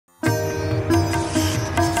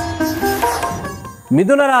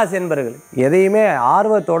மிதுன ராசி என்பர்கள் எதையுமே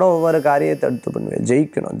ஆர்வத்தோட ஒவ்வொரு காரியத்தை எடுத்து பண்ணுவேன்.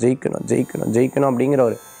 ஜெயிக்கணும் ஜெயிக்கணும் ஜெயிக்கணும் ஜெயிக்கணும் அப்படிங்கிற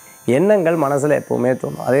ஒரு எண்ணங்கள் மனசில் எப்போவுமே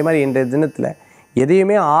தோணும். அதே மாதிரி இன்றைய தினத்தில்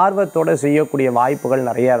எதையுமே ஆர்வத்தோடு செய்யக்கூடிய வாய்ப்புகள்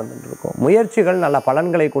நிறையா இருந்துருக்கும். முயற்சிகள் நல்ல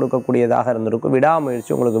பலன்களை கொடுக்கக்கூடியதாக இருந்திருக்கும்.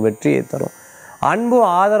 விடாமுயற்சி உங்களுக்கு வெற்றியை தரும். அன்பும்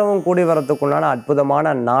ஆதரவும் கூடி வரத்துக்குள்ளான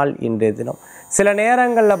அற்புதமான நாள் இன்றைய தினம். சில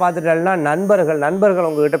நேரங்களில் பார்த்துட்டேன்னா நண்பர்கள்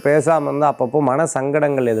உங்ககிட்ட பேசாமல் இருந்தால் அப்பப்போ மன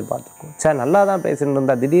சங்கடங்கள் எதிர்பார்த்துருக்கும். சார் நல்லா தான் பேசிட்டு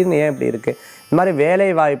இருந்தால் திடீர்னு ஏன் இப்படி இருக்குது? இந்த மாதிரி வேலை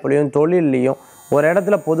வாய்ப்புலையும் தொழில்லையும் ஒரு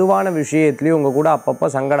இடத்துல பொதுவான விஷயத்துலையும் உங்கள் கூட அப்பப்போ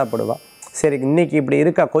சங்கடப்படுவாள். சரி இன்றைக்கி இப்படி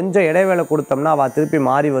இருக்கா, கொஞ்சம் இடைவேளை கொடுத்தோம்னா அவள் திருப்பி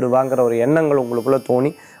மாறி வருவாங்கிற ஒரு எண்ணங்கள் உங்களுக்குள்ளே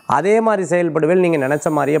தோணி அதே மாதிரி செயல்படுவேல். நீங்கள் நினச்ச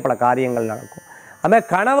மாதிரியே பல காரியங்கள் நடக்கும். அதுமாதிரி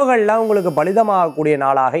கனவுகள்லாம் உங்களுக்கு பலிதமாகக்கூடிய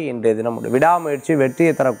நாளாக இன்றைய தினம் உண்டு. விடாமுயற்சி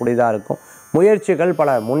வெற்றியை தரக்கூடியதாக இருக்கும். முயற்சிகள் பல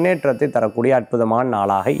முன்னேற்றத்தை தரக்கூடிய அற்புதமான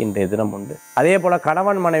நாளாக இன்றைய தினம் உண்டு. அதே போல்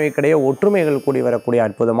கணவன் மனைவிக்கிடையே ஒற்றுமைகள் கூடி வரக்கூடிய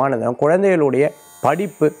அற்புதமான தினம். குழந்தைகளுடைய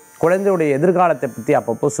படிப்பு, குழந்தையுடைய எதிர்காலத்தை பற்றி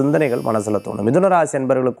அப்பப்போ சிந்தனைகள் மனசில் தோணும். மிதுனராசி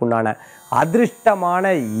என்பவர்களுக்குண்டான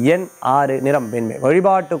அதிர்ஷ்டமான எண் 6, நிறம் வெண்மை.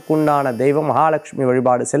 வழிபாட்டுக்குண்டான தெய்வம் மகாலட்சுமி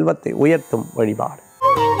வழிபாடு, செல்வத்தை உயர்த்தும் வழிபாடு.